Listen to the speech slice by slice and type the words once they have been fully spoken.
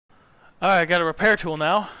Alright, I got a repair tool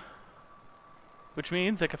now. Which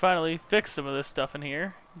means I can finally fix some of this stuff in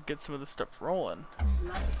here. Get some of this stuff rolling.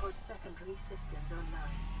 Lightpod secondary systems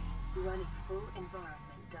online. Running full environment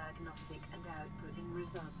diagnostic and outputting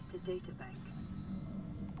results to databank.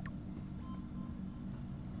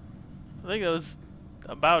 I think that was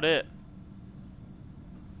about it.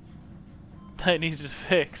 I needed to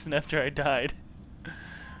fix, and after I died.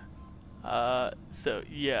 So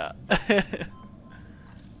yeah.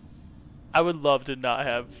 I would love to not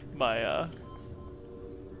have my,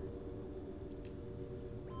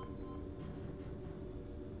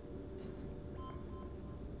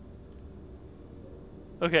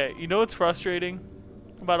 Okay, you know what's frustrating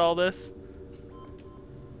about all this?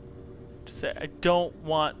 Just say, I don't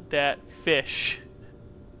want that fish.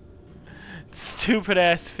 Stupid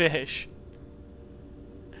ass fish.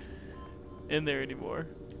 In there anymore.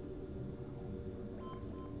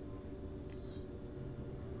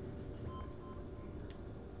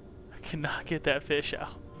 I cannot get that fish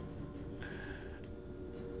out.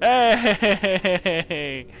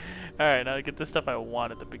 Hey! Alright, now I get the stuff I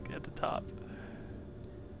want at the top.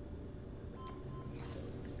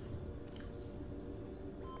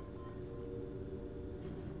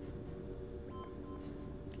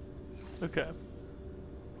 Okay.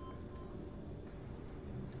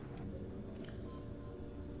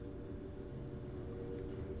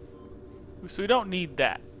 So we don't need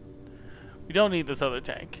that. We don't need this other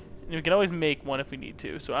tank. And we can always make one if we need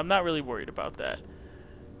to, so I'm not really worried about that.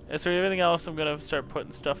 As for everything else, I'm gonna start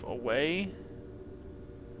putting stuff away.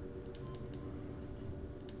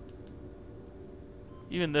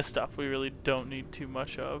 Even this stuff we really don't need too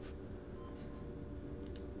much of.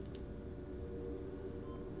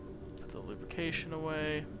 Put the lubrication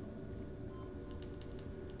away.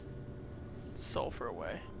 Sulfur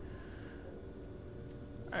away.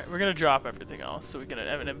 Alright, we're gonna drop everything else so we can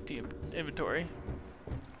have an empty inventory.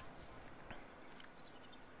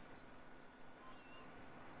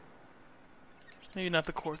 Maybe not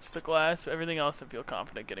the quartz, the glass, but everything else I feel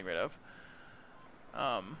confident getting rid of.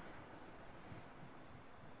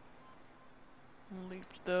 Leave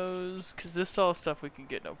those, because this is all stuff we can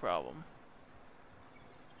get no problem.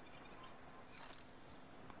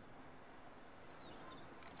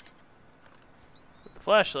 With the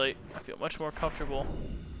flashlight, I feel much more comfortable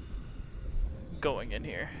going in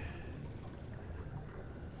here.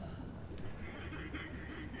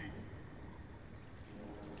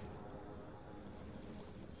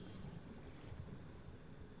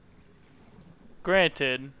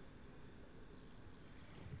 Granted,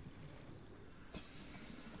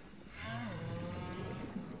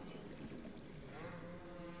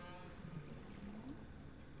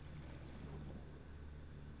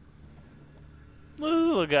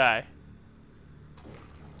 little guy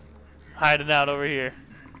hiding out over here.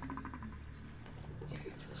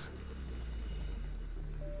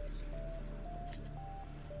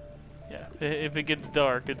 Yeah, if it gets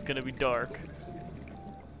dark, it's gonna be dark.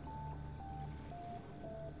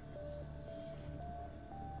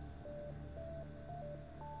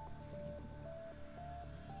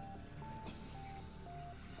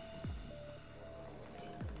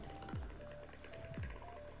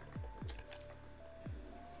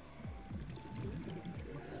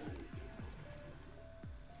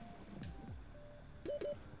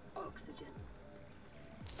 Oxygen.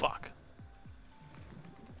 Fuck.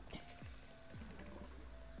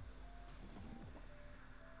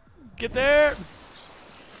 Get there!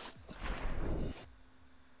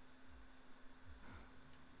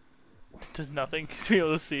 Does nothing to be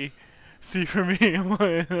able to see. See for me,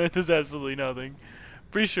 that does absolutely nothing.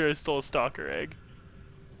 Pretty sure I stole a stalker egg.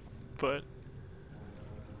 But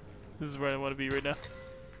this is where I want to be right now.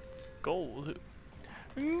 Gold.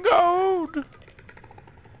 Gold!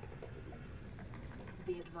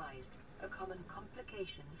 Be advised, a common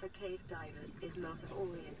complication for cave divers is loss of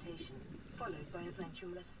orientation, followed by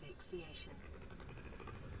eventual asphyxiation.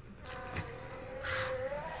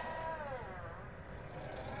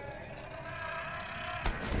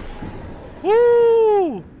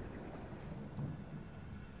 Woo!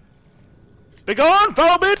 Be gone,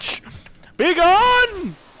 fellow bitch! Be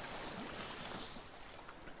gone!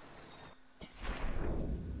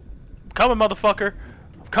 I'm coming, motherfucker.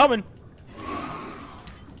 I'm coming.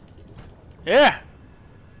 Yeah.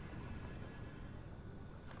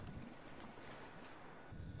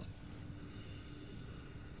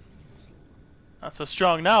 Not so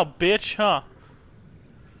strong now, bitch, huh?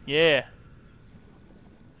 Yeah.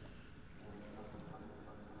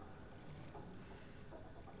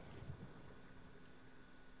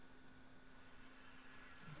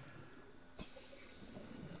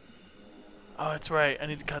 Oh, that's right. I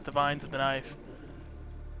need to cut the vines with the knife.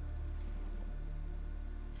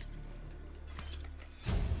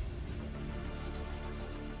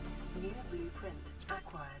 New blueprint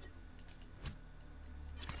acquired.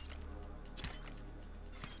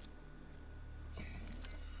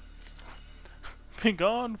 Be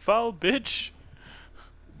gone, foul bitch.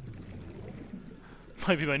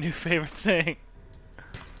 Might be my new favorite saying.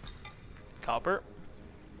 Copper.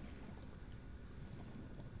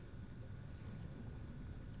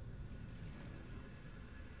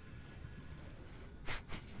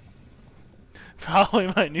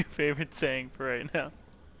 Probably my new favorite saying for right now.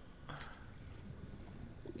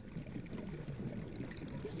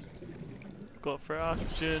 Go up for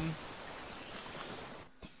oxygen.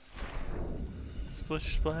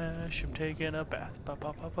 Splish splash, I'm taking a bath. Ba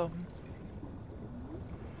ba ba bum.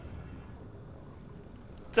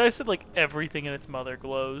 So I said like everything in its mother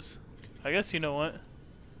glows. I guess you know what?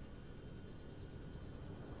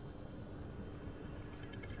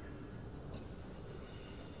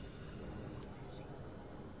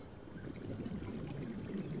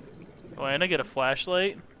 Oh, and I get a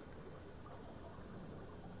flashlight.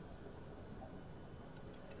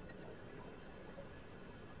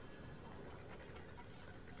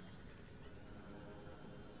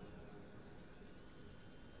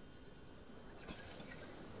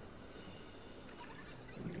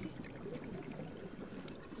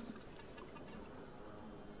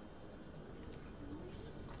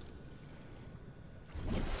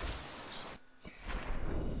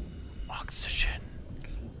 Oxygen.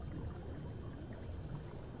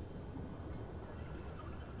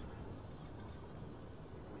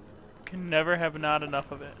 Can never have not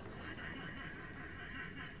enough of it.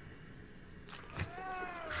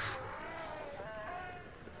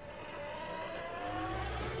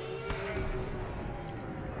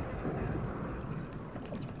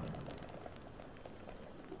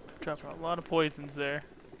 Dropping a lot of poisons there.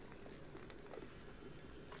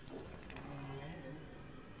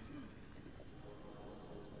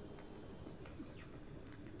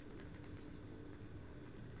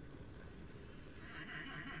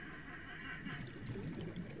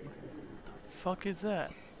 Fuck is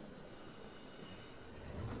that?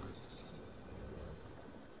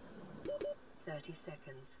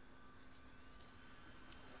 Seconds.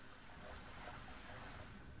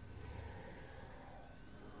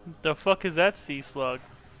 The fuck is that sea slug?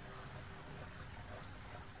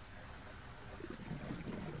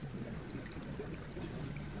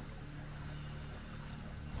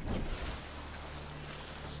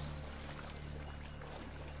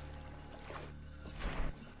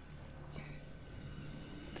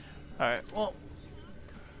 Alright, well.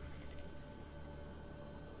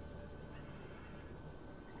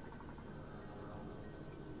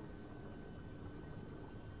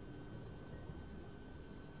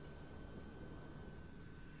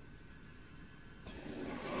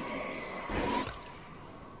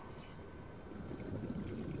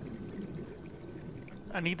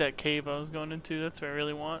 I need that cave I was going into, that's what I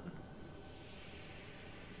really want.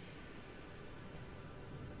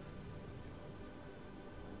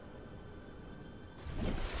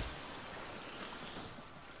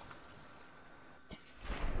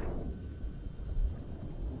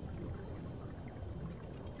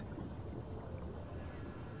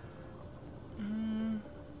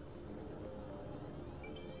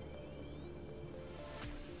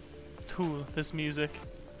 Ooh, this music.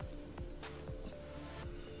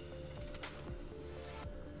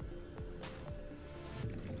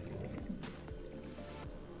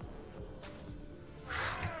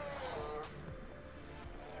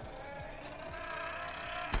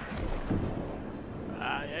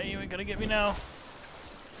 Ah, yeah, you ain't gonna get me now.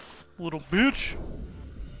 Little bitch.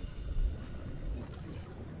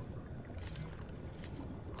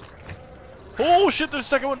 Oh shit, there's a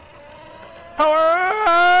second one. Power!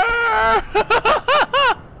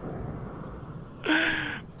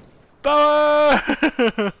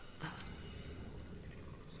 Power!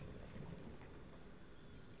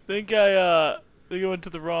 think I went to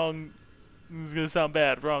the wrong. This is gonna sound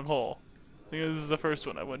bad. Wrong hole. I think this is the first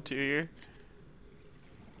one I went to here.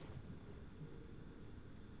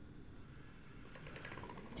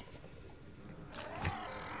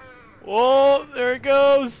 Oh, there it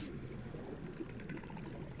goes.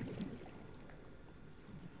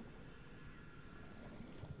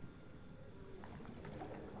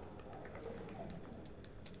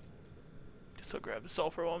 Guess I'll grab the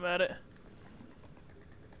sulfur while I'm at it.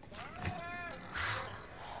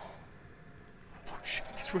 Oh shit,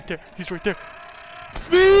 he's right there. He's right there.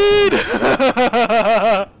 Speed!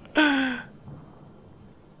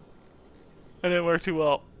 That didn't work too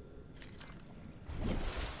well.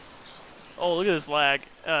 Oh, look at this lag.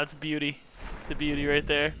 It's a beauty. It's a beauty right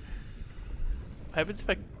there. What happens if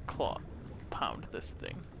I claw pound this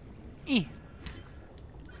thing? Eeh.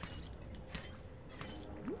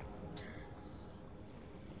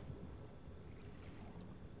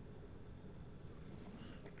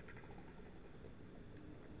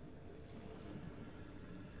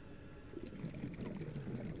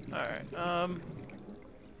 Alright,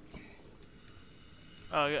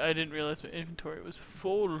 oh, I didn't realize my inventory was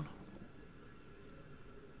full.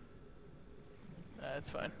 That's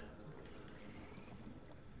fine.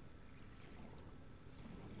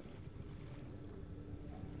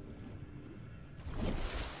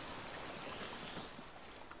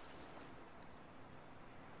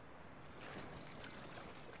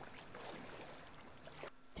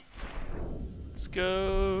 Let's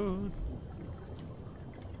go.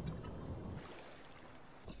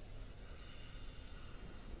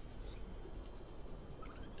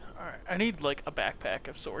 Alright, I need like a backpack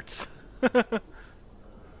of sorts.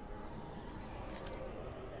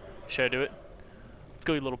 Should I do it? Let's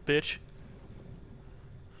go, you little bitch.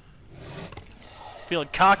 Feeling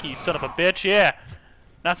cocky, you son of a bitch, yeah!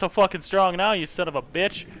 Not so fucking strong now, you son of a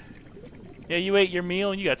bitch. Yeah, you ate your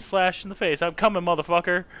meal and you got slashed in the face. I'm coming,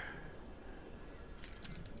 motherfucker.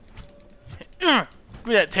 Give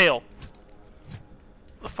me that tail.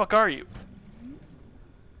 The fuck are you?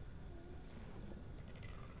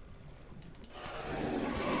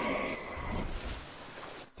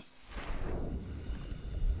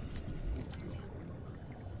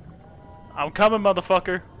 I'm coming,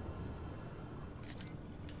 motherfucker.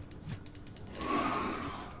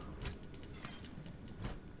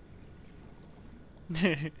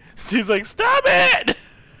 She's like, stop it!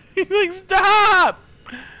 He's like, stop!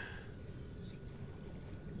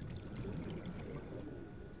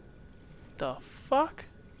 The fuck?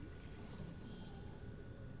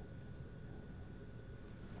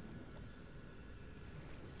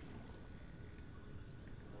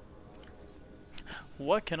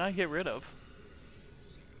 What can I get rid of?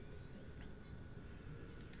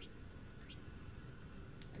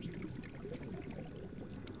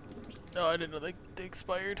 Oh, I didn't know they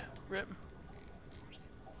expired. Rip.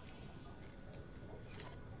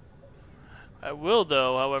 I will,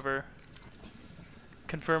 though, however,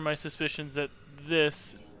 confirm my suspicions that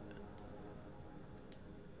this...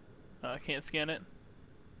 I can't scan it.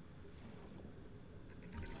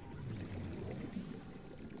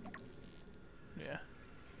 Yeah.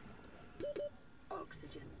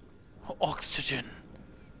 Oxygen. Oxygen.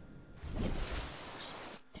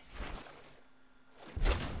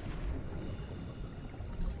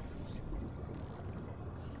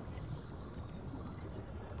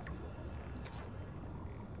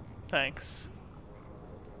 Thanks.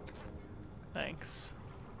 Thanks.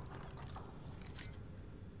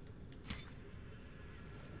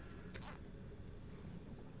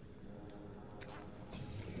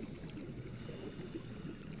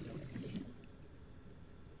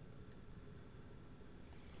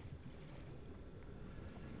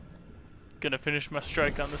 Gonna finish my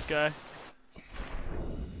strike on this guy.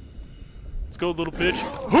 Let's go, little bitch.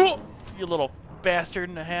 You little bastard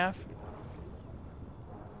and a half.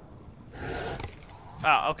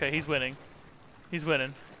 Ah, okay, he's winning. He's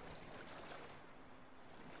winning.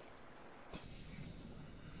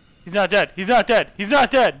 He's not dead. He's not dead. He's not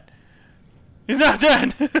dead. He's not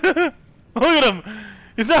dead. Look at him.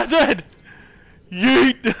 He's not dead.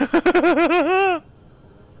 Yeet.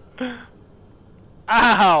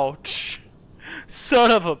 Ouch. Son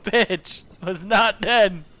of a bitch. Was not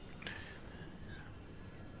dead.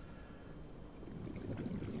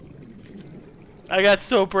 I got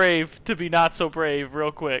so brave to be not so brave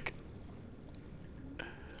real quick.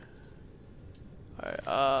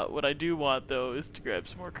 Alright, what I do want though is to grab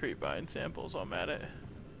some more creepvine samples while I'm at it.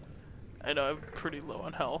 I know I'm pretty low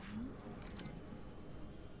on health.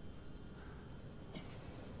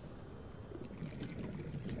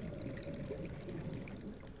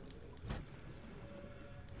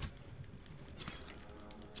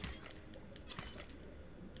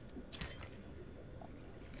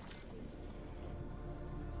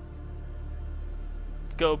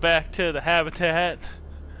 Go back to the habitat.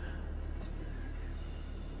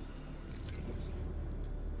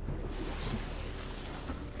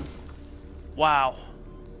 Wow.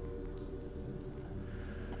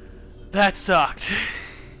 That sucked.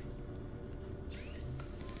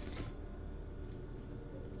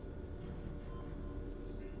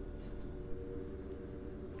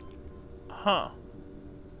 Huh.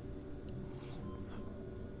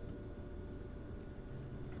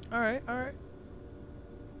 Alright, alright.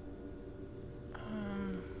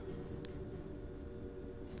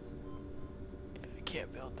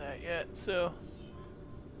 can't build that yet, so...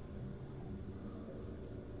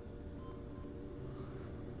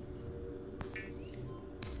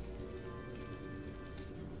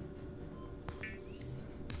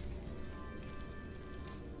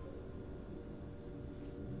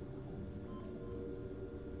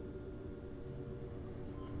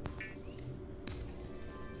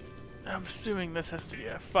 I'm assuming this has to be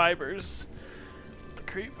fibers. The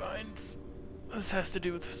creep vines. This has to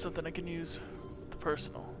do with something I can use the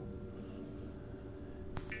personal.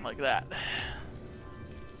 Like that.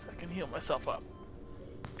 So I can heal myself up.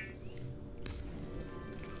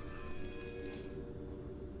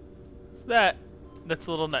 That's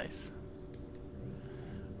a little nice.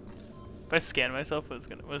 If I scan myself, what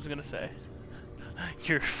is it gonna say?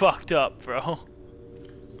 You're fucked up, bro.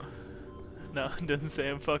 No, it doesn't say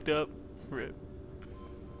I'm fucked up. Rip.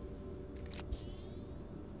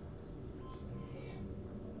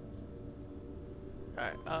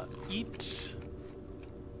 Alright, eat.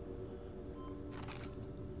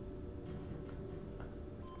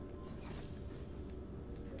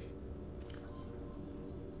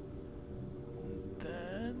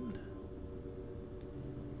 Then...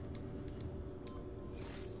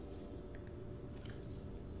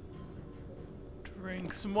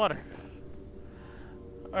 drink some water.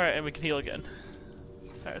 Alright, and we can heal again.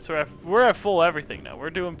 Alright, so we're at full everything now. We're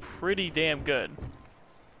doing pretty damn good.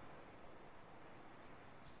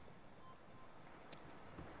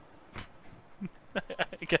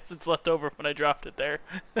 I guess it's left over when I dropped it there.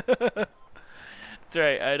 It's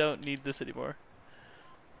alright, I don't need this anymore.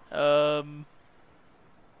 Oh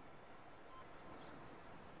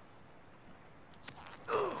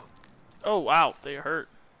wow, they hurt.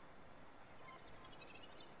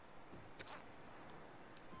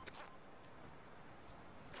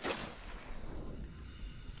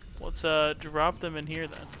 Let's drop them in here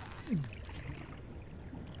then.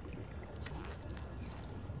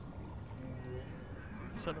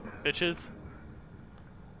 Son of a bitches.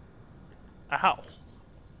 Ow.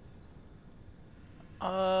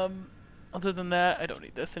 Other than that, I don't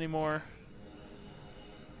need this anymore.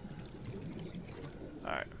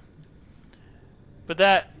 Alright. But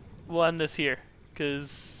that will end this here.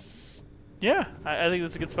 Cause yeah, I think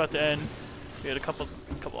this is a good spot to end. We had a couple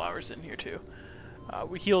hours in here too.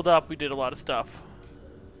 We healed up, we did a lot of stuff.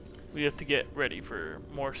 We have to get ready for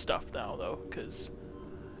more stuff now though, cause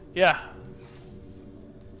yeah,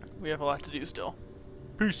 we have a lot to do still.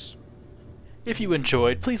 Peace. If you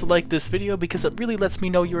enjoyed, please like this video because it really lets me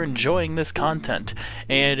know you're enjoying this content.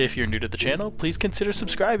 And if you're new to the channel, please consider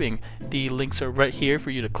subscribing. The links are right here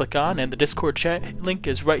for you to click on, and the Discord chat link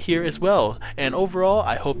is right here as well. And overall,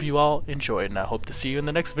 I hope you all enjoyed, and I hope to see you in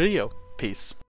the next video. Peace.